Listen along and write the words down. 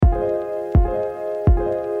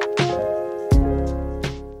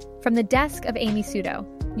From the desk of Amy Sudo,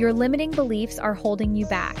 your limiting beliefs are holding you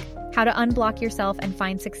back. How to unblock yourself and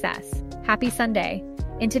find success. Happy Sunday.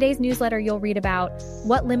 In today's newsletter, you'll read about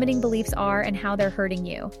what limiting beliefs are and how they're hurting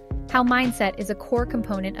you, how mindset is a core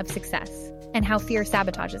component of success, and how fear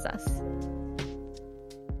sabotages us.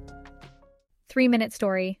 3-minute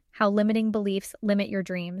story, how limiting beliefs limit your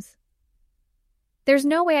dreams. There's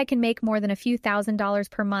no way I can make more than a few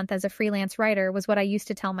 $1,000s per month as a freelance writer was what I used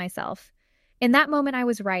to tell myself. In that moment, I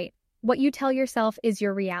was right. What you tell yourself is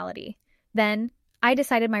your reality. Then, I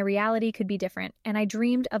decided my reality could be different, and I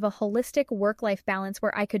dreamed of a holistic work-life balance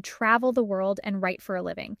where I could travel the world and write for a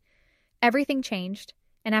living. Everything changed,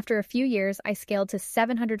 and after a few years, I scaled to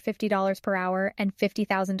 $750 per hour and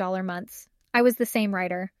 $50,000 months. I was the same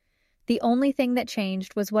writer. The only thing that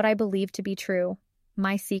changed was what I believed to be true.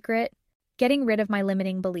 My secret? Getting rid of my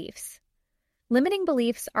limiting beliefs. Limiting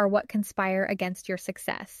beliefs are what conspire against your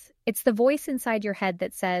success. It's the voice inside your head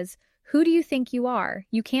that says, "Who do you think you are?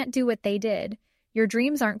 You can't do what they did. Your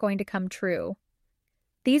dreams aren't going to come true."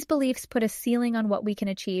 These beliefs put a ceiling on what we can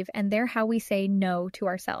achieve, and they're how we say no to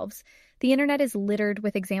ourselves. The internet is littered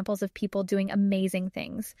with examples of people doing amazing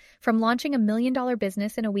things, from launching $1 million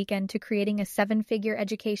business in a weekend to creating a 7-figure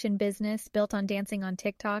education business built on dancing on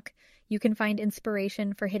TikTok. You can find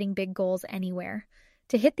inspiration for hitting big goals anywhere.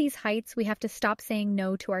 To hit these heights, we have to stop saying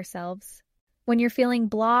no to ourselves. When you're feeling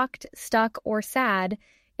blocked, stuck, or sad,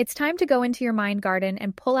 it's time to go into your mind garden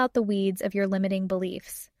and pull out the weeds of your limiting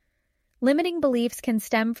beliefs. Limiting beliefs can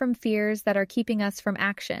stem from fears that are keeping us from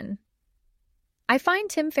action. I find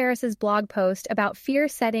Tim Ferriss's blog post about fear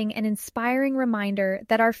setting an inspiring reminder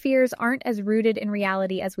that our fears aren't as rooted in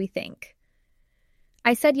reality as we think.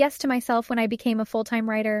 I said yes to myself when I became a full-time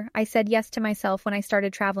writer. I said yes to myself when I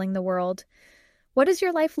started traveling the world. What does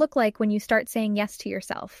your life look like when you start saying yes to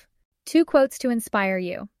yourself? 2 quotes to inspire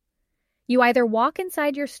you. You either walk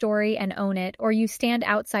inside your story and own it, or you stand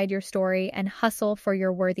outside your story and hustle for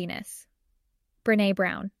your worthiness. Brené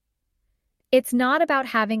Brown. It's not about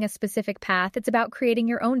having a specific path, it's about creating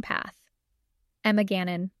your own path. Emma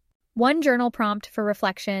Gannon. One journal prompt for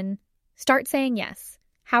reflection. Start saying yes.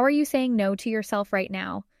 How are you saying no to yourself right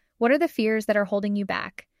now? What are the fears that are holding you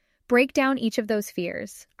back? Break down each of those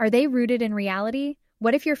fears. Are they rooted in reality?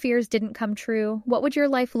 What if your fears didn't come true? What would your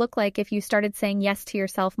life look like if you started saying yes to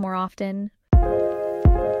yourself more often?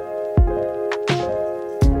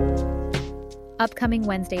 Upcoming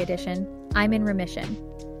Wednesday edition, I'm in Remission.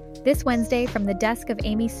 This Wednesday, from the desk of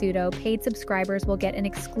Amy Sudo, paid subscribers will get an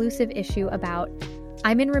exclusive issue about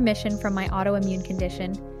I'm in remission from my autoimmune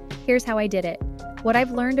condition. Here's how I did it. What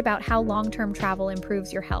I've learned about how long-term travel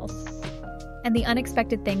improves your health. And the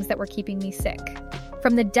unexpected things that were keeping me sick.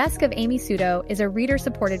 From the desk of Amy Sudo is a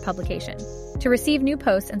reader-supported publication. To receive new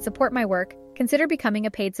posts and support my work, consider becoming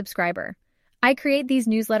a paid subscriber. I create these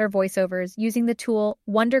newsletter voiceovers using the tool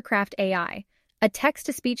Wondercraft AI, a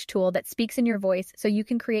text-to-speech tool that speaks in your voice so you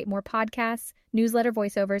can create more podcasts, newsletter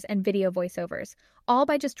voiceovers, and video voiceovers, all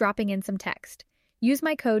by just dropping in some text. Use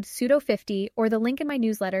my code SUDO50 or the link in my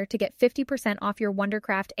newsletter to get 50% off your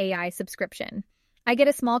Wondercraft AI subscription. I get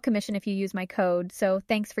a small commission if you use my code, so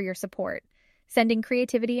thanks for your support. Sending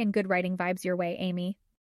creativity and good writing vibes your way, Amy.